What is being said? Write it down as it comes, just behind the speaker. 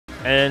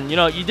And, you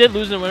know, you did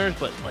lose in winners,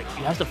 but, like,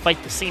 you have to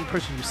fight the same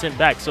person you sent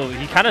back. So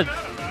he kind of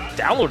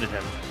downloaded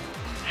him.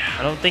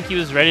 I don't think he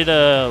was ready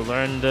to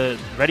learn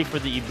ready for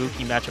the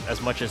Ibuki matchup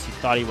as much as he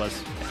thought he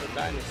was.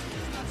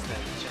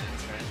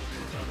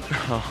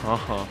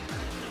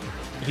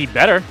 He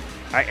better.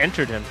 I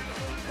entered him.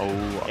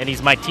 Oh. And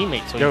he's my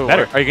teammate, so Yo, he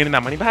better. Are you getting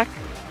that money back?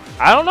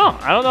 I don't know.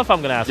 I don't know if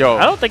I'm going to ask him.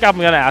 I don't think I'm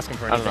going to ask him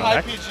for anything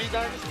back. IPG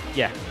Dynasty?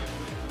 Yeah.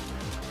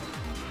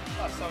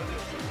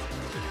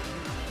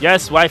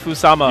 Yes,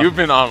 waifu-sama. You've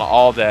been on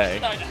all day.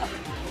 I know.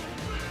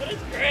 But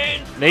it's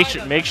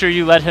great. Make sure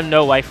you let him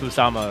know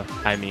waifu-sama.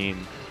 I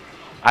mean,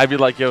 I'd be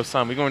like, yo,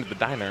 son, we going to the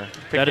diner.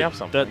 Pick me up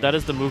something. That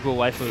is the Mughal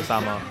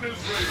waifu-sama.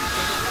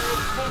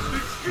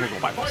 Mughal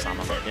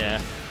waifu-sama.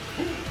 Yeah.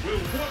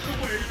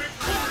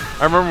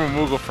 I remember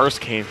when Mughal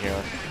first came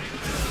here.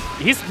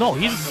 He's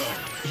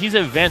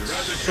advanced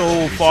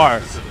so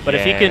far. But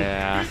if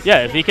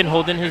he can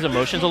hold in his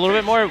emotions a little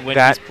bit more when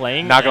he's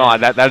playing. Not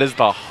gonna lie, that is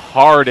the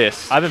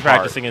hardest. I've been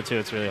practicing it too.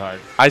 It's really hard.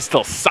 I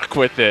still suck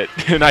with it,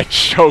 and I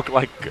choke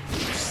like.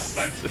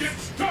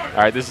 All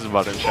right, this is a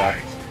button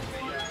check.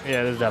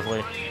 Yeah, this is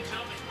definitely.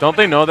 Don't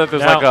they know that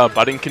there's like a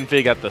button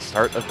config at the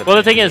start of the? Well,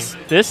 the thing is,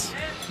 this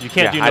you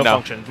can't do no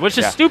function, which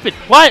is stupid.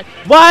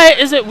 Why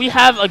is it we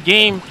have a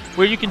game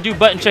where you can do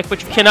button check,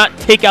 but you cannot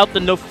take out the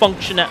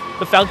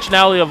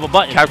functionality of a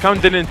button? Capcom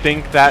didn't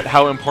think that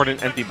how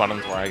important empty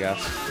buttons were, I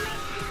guess.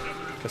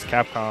 Because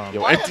Capcom.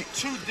 Why have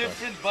two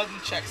different button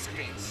check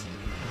screens?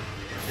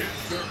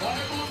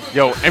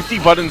 Yo, empty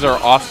buttons are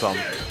awesome.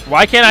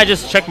 Why can't I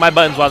just check my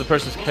buttons while the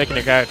person's picking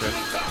their character?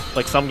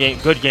 Like some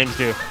good games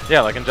do.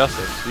 Yeah, like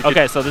Injustice.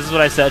 Okay, so this is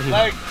what I said.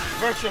 Like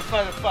Virtua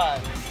Fighter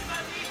 5.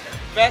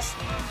 Best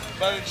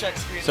button check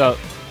screen. So,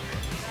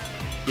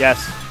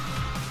 yes.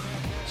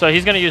 So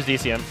he's going to use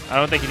DCM. I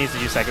don't think he needs to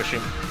use Psycho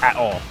Stream at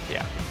all.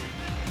 Yeah.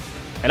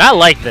 And I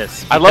like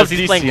this. I love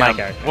he's DCM. Playing my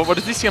character. What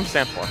does DCM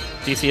stand for?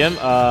 DCM,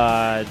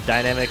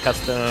 Dynamic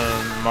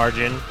Custom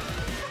Margin.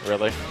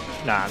 Really?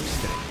 Nah, I'm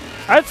just kidding.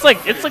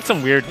 It's like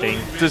some weird thing.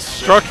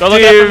 Destructive. Go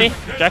look at me,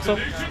 Jaxel.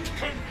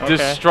 Okay.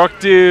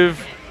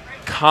 Destructive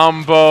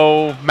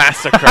combo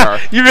massacre.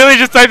 You really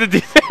just typed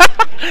the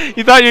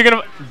You thought you were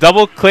gonna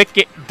double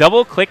click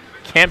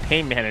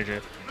campaign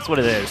manager. That's what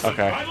it is.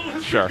 Okay,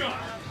 sure.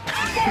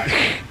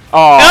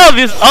 Oh, no,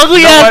 this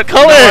ugly ass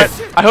color.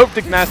 I hope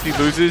Dynicksty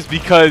loses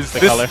because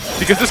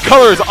this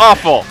color is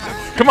awful.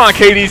 Come on,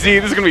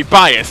 KDZ, this is gonna be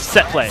biased.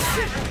 Set play.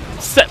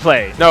 Set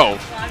play. No,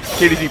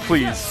 KDZ,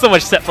 please. So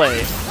much set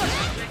play.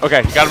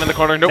 Okay, got him in the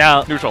corner. Nope.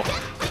 Now, neutral.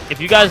 If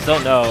you guys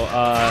don't know,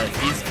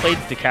 he's played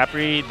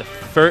DiCapri the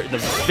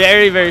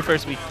very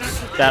first week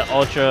that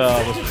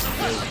Ultra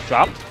was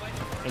dropped,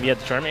 and we had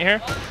the tournament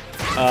here.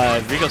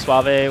 Rico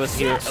Suave was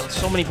here.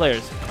 So many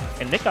players,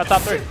 and Nick got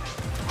top 3.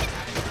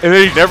 And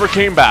then he never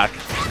came back.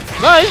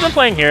 No, he's been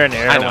playing here and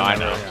there. I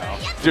know.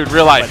 Dude,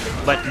 real life.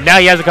 But now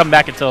he hasn't come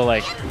back until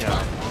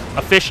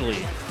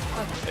officially.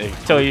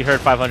 Until he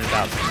heard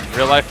 500,000.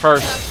 Real life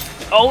first.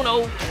 Oh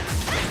no.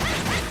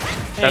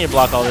 And you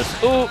block all this.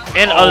 Ooh,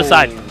 and other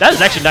side. That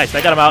is actually nice.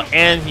 That got him out,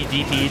 and he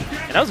DP'd.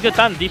 And that was a good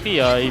time to DP. He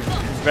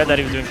read that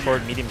he was doing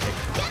forward medium kick.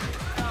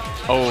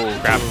 Oh,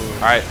 crap.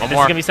 All right, one this more. This is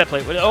going to be set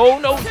play. Oh,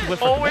 no.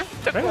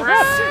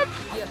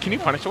 Can you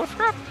punish it with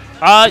grab?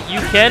 You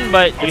can,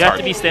 but you have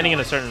to be standing in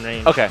a certain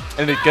range. Okay,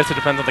 and I guess it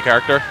depends on the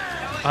character?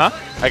 Huh?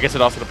 I guess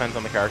it also depends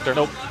on the character?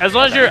 Nope. As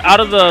long as you're out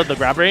of the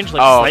grab range,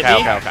 like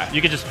slightly, okay.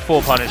 you can just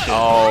full punish it.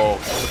 Oh.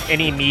 With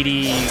any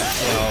meaty,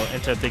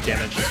 into big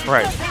damage.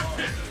 Right.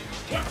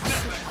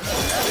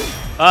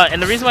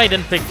 And the reason why he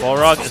didn't pick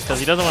Balrog is because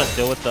he doesn't want to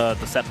deal with the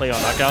set play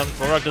on knockdown.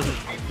 Balrog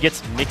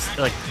gets mixed,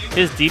 like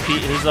his DP,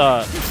 his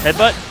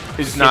headbutt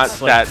is not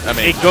that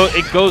amazing.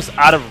 It goes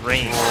out of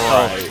range,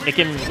 right. So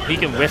he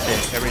can whiff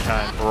it every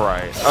time.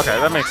 Right. Okay,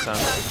 that makes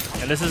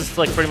sense. And this is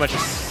like pretty much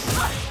his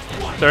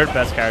third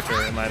best character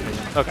in my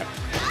opinion. Okay.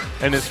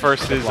 And his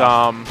first is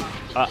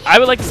I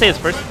would like to say his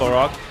first is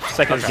Balrog,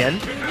 second is Gen.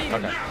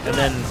 Okay. And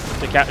then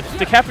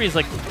DiCapri is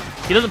like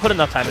he doesn't put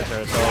enough time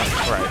into it, so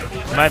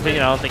right. In my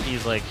opinion, I don't think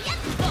he's like.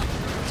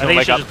 I think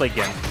he should just play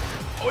Gen.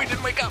 Oh, he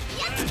didn't wake up.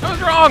 I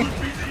was wrong.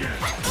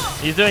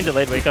 He's doing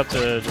delayed wake up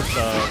to just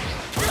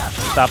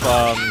stop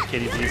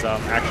KDZ's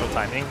actual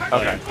timing.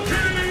 Okay.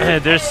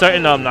 Like, there's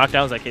certain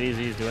knockdowns that KDZ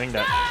is doing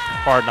that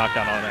hard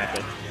knockdown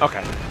automatically.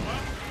 Okay.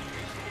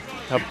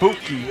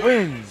 Kabuki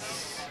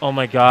wins. Oh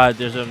my God!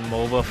 There's a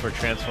MOBA for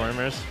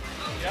Transformers.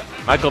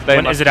 Michael Bay.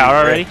 Is it out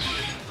already?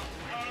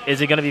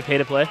 Is it gonna be pay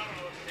to play?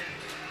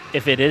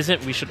 If it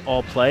isn't, we should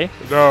all play.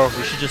 No.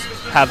 We should just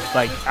have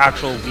like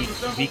actual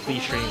weekly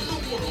streams.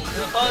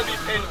 It'll probably be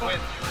pay to win.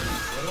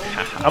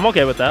 I'm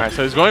okay with that. All right,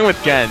 so he's going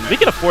with Gen. We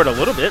can afford a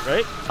little bit,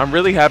 right? I'm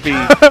really happy.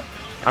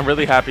 I'm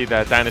really happy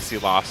that Dynasty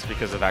lost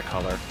because of that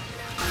color.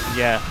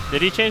 Yeah.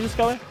 Did he change his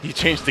color? He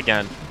changed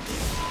again.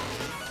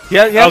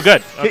 Yeah. Oh,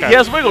 good. Okay. He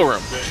has wiggle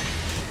room.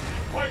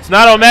 It's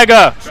not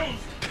Omega.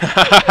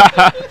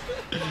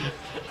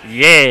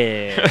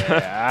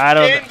 Yeah. I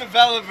don't. Game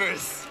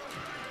developers.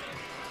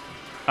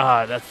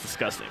 Ah, that's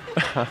disgusting.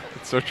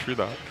 It's so true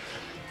though.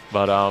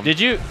 But Did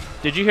you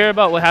hear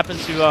about what happened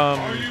to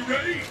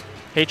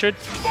Hatred?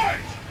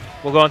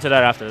 We'll go into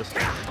that after this.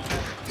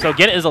 So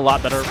Gin is a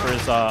lot better for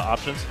his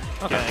options.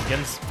 Okay. Yeah,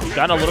 Gin's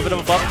gotten a little bit of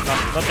a buff,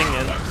 nothing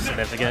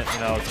insignificant. You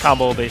know, it's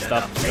combo-based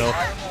stuff still.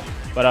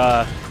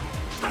 But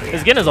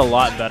his Gin is a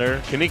lot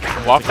better. Can he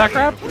combo off that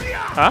grab?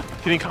 Huh?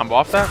 Can he combo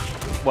off that?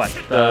 What?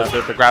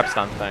 The grab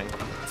stun thing.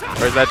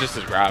 Or is that just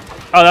his grab?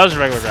 Oh, that was a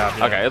regular grab.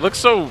 Yeah. Okay, it looks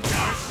so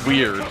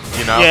weird,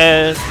 you know?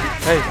 Yeah.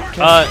 Hey.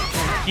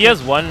 He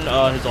has one,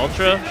 his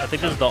Ultra, I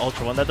think this is the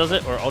Ultra 1 that does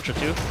it, or Ultra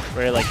 2,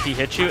 where like he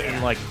hits you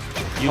and like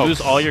you lose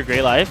all your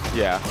gray life.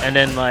 Yeah. And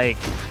then like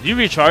you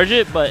recharge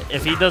it, but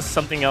if he does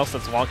something else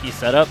that's wonky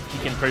setup, he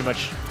can pretty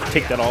much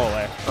take that all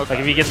away. Okay. Like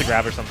if he gets a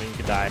grab or something, he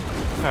could die.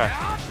 Okay.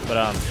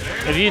 But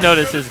if you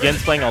notice, his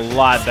Gen's playing a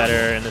lot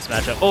better in this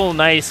matchup. Oh,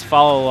 nice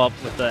follow-up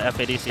with the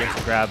FADC and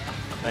some grab.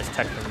 Nice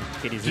tech from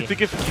KDZ. Do you think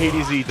if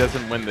KDZ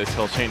doesn't win this,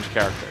 he'll change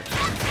character?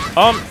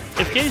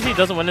 If KDZ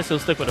doesn't win this, he'll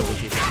stick with a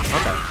Wookiee.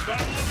 Okay.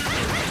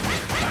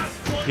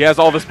 He has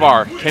all this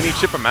bar. Can he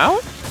chip him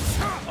out?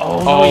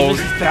 Oh,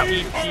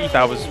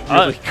 that was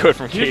really good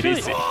from KDZ.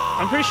 Really,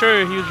 I'm pretty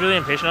sure he was really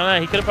impatient on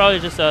that. He could have probably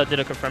just did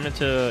a confirm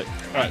into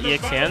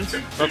EX hands.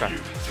 Okay.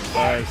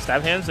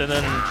 Stab hands, and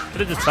then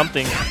could have did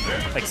something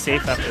like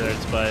safe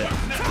afterwards, but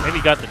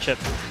maybe got the chip.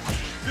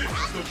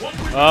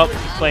 Oh,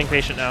 he's playing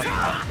patient now.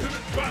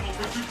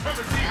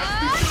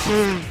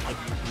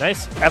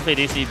 Nice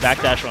FADC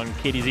backdash on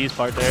KDZ's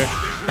part there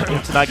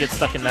to not get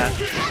stuck in that.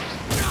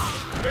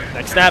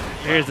 Next snap,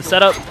 here's the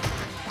setup.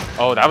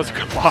 Oh, that was a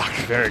good block.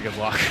 Very good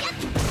block.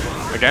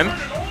 Again?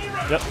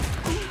 Yep.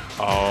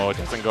 Oh, it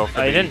doesn't go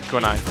for he the didn't.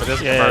 kunai. But it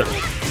doesn't Yeah,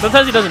 convert.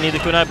 sometimes he doesn't need the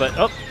kunai, but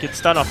oh, gets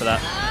stunned off of that.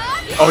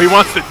 Oh, he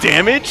wants the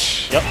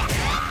damage? Yep.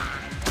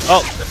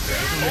 Oh.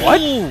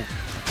 What? Ooh.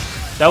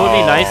 That would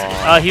be nice.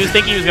 He was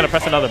thinking he was going to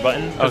press another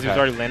button because he was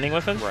already landing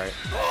with him. Right.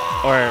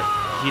 Or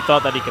he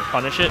thought that he could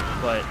punish it,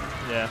 but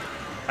yeah.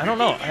 I don't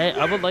know.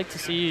 I would like to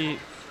see...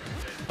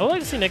 I would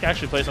like to see Nick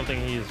actually play something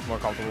he's more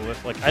comfortable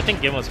with. Like, I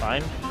think Gim was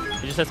fine.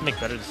 He just has to make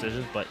better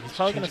decisions, but he's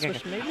probably going to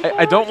switch maybe?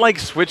 I don't like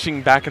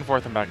switching back and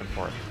forth and back and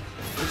forth.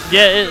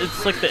 Yeah,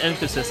 it's like the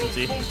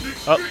inconsistency.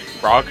 Oh.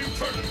 Frog.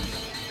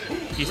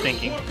 He's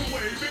thinking.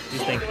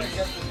 He's thinking.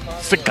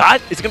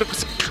 Sagat is going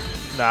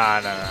to... Nah.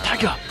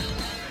 Tiger.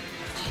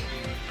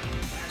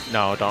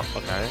 No, don't.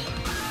 Okay.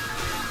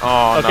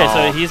 Oh, okay, no.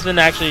 so he's been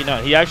actually...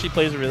 No, he actually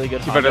plays a really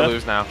good You Honda. better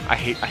lose now. I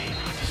hate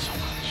Honda so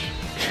much.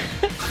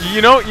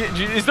 You know,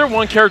 is there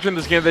one character in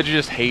this game that you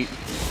just hate?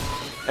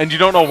 And you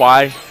don't know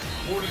why?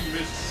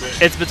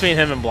 It's between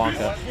him and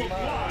Blanca.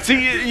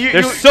 See,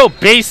 They're so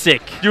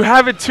basic. You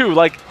have it too.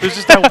 Like, there's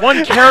just that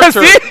one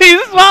character. See,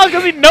 he's smiling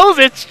because he knows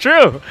it's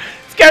true.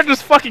 These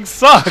characters fucking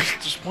suck.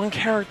 Just one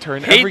character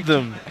in Hate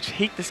them. I just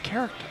hate this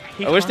character.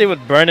 I wish they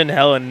would burn in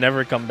hell and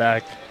never come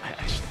back.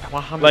 I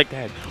want Honda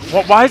dead.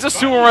 Why is a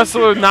sumo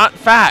wrestler not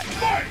fat?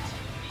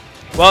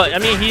 Well, I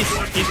mean, he's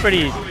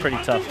pretty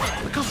tough.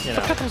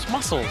 Look at those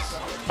muscles.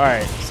 All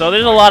right, so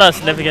there's a lot of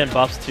significant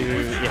buffs to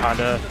the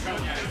Honda.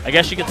 I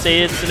guess you could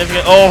say it's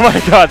significant. Oh my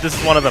God, this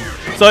is one of them.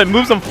 So it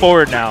moves him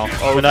forward now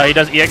when he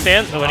does EX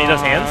hands. When he does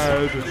hands.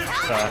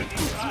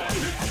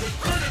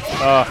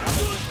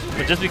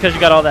 But just because you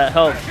got all that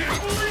health,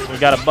 we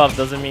got a buff,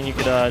 doesn't mean you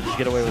could just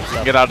get away with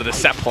stuff. Get out of the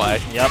set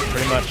play. Yep,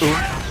 pretty much.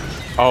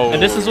 Oh.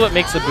 And this is what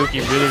makes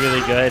Ibuki really,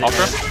 really good.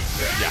 Ultra?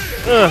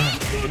 Yeah.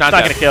 It's not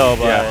going to kill,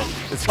 but... Yeah.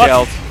 It's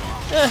scaled.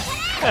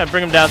 Yeah,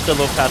 bring him down to a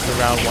little past the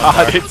round 1.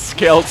 God, it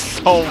scaled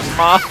so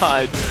much.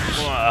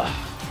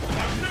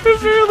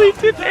 It really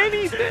did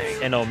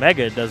anything. And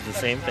Omega does the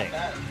same thing.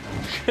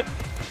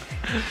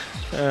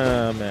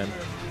 Oh, man.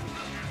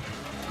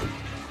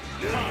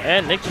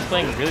 And Nick just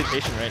playing really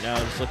patient right now.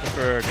 Just looking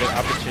for a good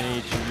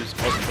opportunity to use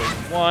multiple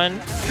one.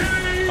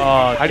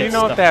 How do you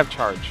know if they have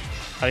charge?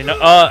 How do you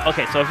know?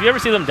 Okay, so if you ever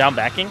see them down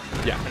backing,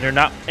 yeah, and they're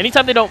not,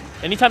 anytime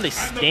they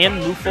stand,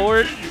 move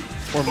forward,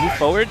 or move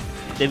forward,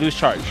 they lose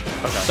charge.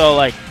 Okay. So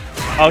like,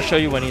 I'll show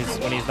you when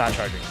he's not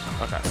charging.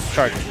 Okay.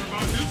 Charging.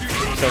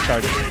 Still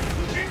charging.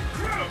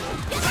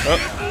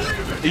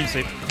 Oh,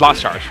 easy.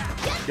 Lost charge.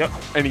 Yep.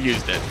 And he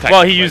used it.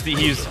 Well, he used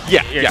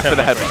yeah, for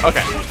the headbutt.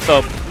 Okay.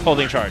 So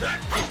holding charge.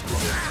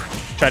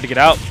 Tried to get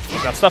out,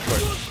 got stuff for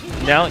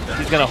it. Now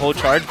he's gonna hold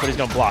charge, but he's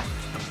gonna block.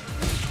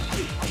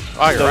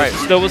 Oh, you're right.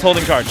 Still was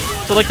holding charge.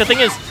 So like the thing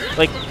is,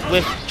 like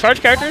with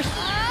charge characters,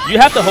 you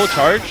have to hold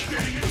charge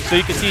so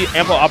you can see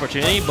ample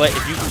opportunity. But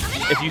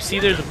if you see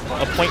there's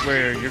a point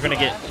where you're gonna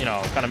get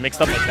kind of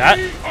mixed up like that,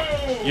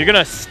 you're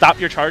gonna stop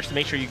your charge to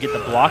make sure you get the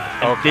block,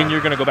 and then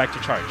you're gonna go back to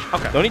charge.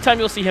 Okay. The only time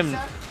you'll see him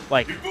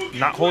like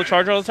not hold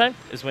charge all the time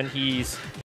is when he's